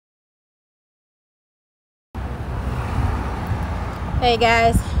Hey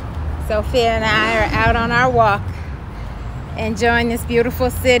guys, Sophia and I are out on our walk, enjoying this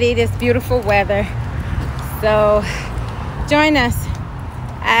beautiful city, this beautiful weather. So join us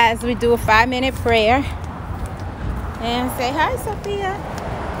as we do a 5-minute prayer. And say hi, Sophia.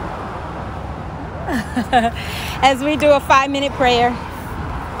 As we do a 5-minute prayer,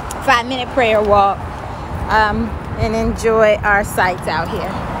 5-minute prayer walk, and enjoy our sights out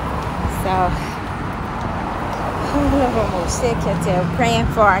here. So praying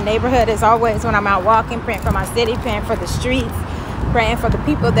for our neighborhood as always when I'm out walking, praying for my city, praying for the streets, praying for the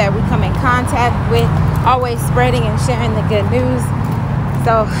people that we come in contact with, always spreading and sharing the good news.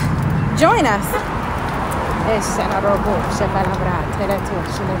 So join us.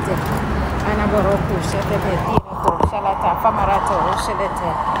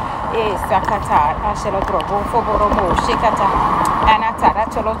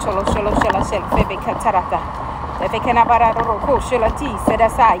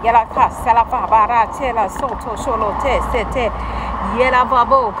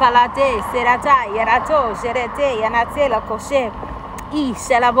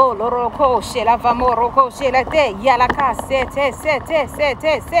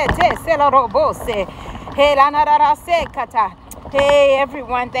 Hey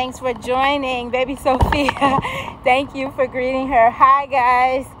everyone, thanks for joining. Baby Sophia, thank you for greeting her. Hi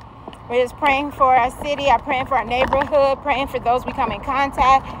guys. We're just praying for our city, I'm praying for our neighborhood, praying for those we come in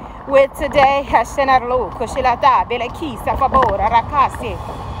contact with today.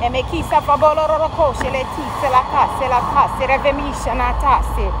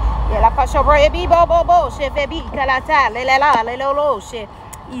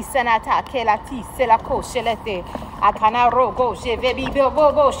 Isanata kelati sela koshelete akana rogo shevebi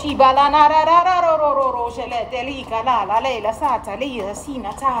bobo shibala narararoro shelete lika la lela sata lila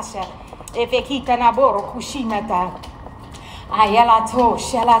sinatasha efekita naboro kushinata ayalato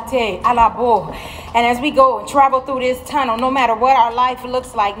shelate alabo. And as we go and travel through this tunnel, no matter what our life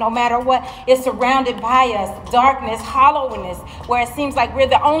looks like, no matter what is surrounded by us, darkness, hollowness, where it seems like we're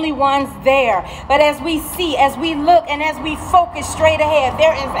the only ones there. But as we see, as we look, and as we focus straight ahead,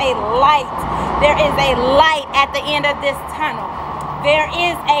 there is a light. There is a light at the end of this tunnel. There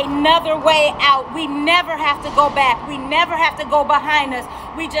is another way out. We never have to go back. We never have to go behind us.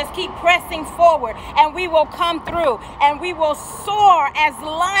 We just keep pressing forward and we will come through and we will soar as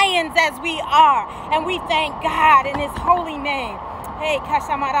lions as we are. And we thank God in his holy name. Hey,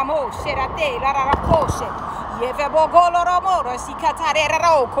 kashamaramo sherate larakoshe. Yevebogoloromoro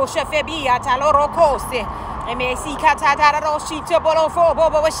sikatarero koshe febia talorokose. Emesi katataro shitobolo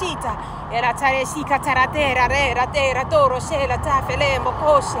bobo shita. Era tare sikatatera rera toro shela tafele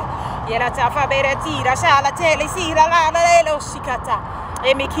mokoshe. Era tafabere tira shala tele sira la lelo shikata.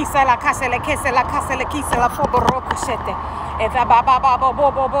 Emi kisa la casa le kisa la foboroko shete. Eva baba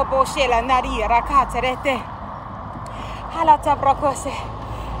bobo shela nari rakaterete. Halata brokose.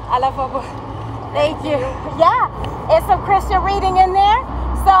 Alafobo. Thank you. Yeah, it's some Christian reading in there,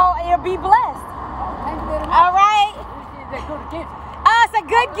 so you'll be blessed. All right. Oh, it's a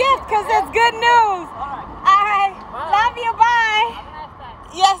good gift because it's good news. All right. Love you. Bye.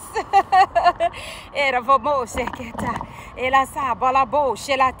 Yes. Era famose che ta e la saba la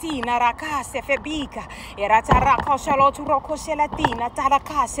voce latina racase febica era tarraco solo turco latina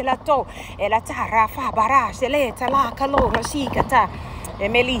taracase la to e la tarra fa barase leta la calora sicata e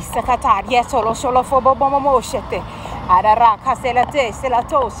melissa cataria solo fobo momoshete ara racase la te se la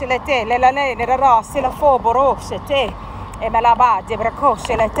to se le te le la nene ra se la fobo rosete e me la ba de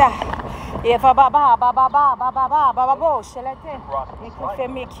bracoche la ta. E fa baba bo shelete e che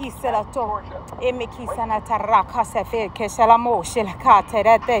mi chisse la to e mi chissa na tarraca se fe che se la mo shela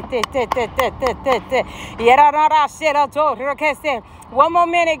catere te era rara shela to che se. One more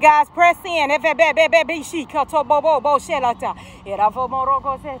minute guys, press in if baby she to bo shela ta era fo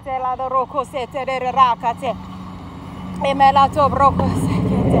moroko se te la roko se te de rakate e me la to broko se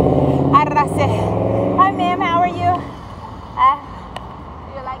te arrase. Hi ma'am, how are you?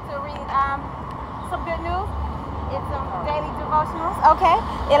 Some good news. It's some daily devotionals. Okay.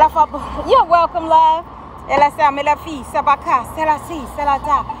 You're welcome, love. Ela sa me la fi sabaka sela si sela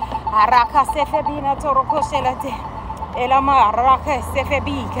ta araka se febina toroko selate ela ma araka se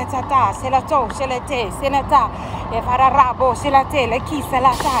febi katata sela to selate senata e fararabo selate le ki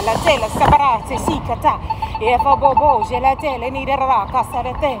sela ta la tela sabarate sikata e fa bobo selate le ni raka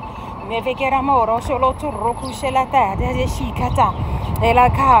selate me vekera moro solo turoko selata de sikata ela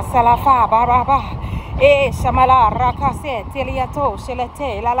casa la fa baraba e shamala rakase teliato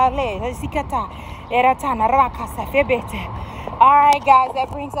shelete la le zikata eratana rakasa febete. All right guys,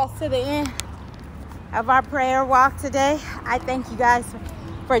 that brings us to the end of our prayer walk today. I thank you guys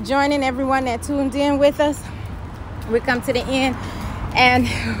for joining, everyone that tuned in with us. We come to the end, and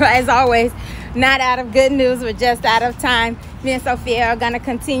as always, not out of good news, we're just out of time. Me and Sophia are gonna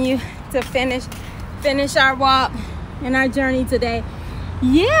continue to finish our walk and our journey today.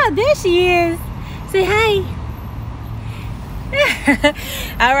 Yeah, there she is. Say hi.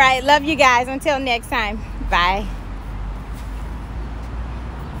 All right, love you guys. Until next time, bye.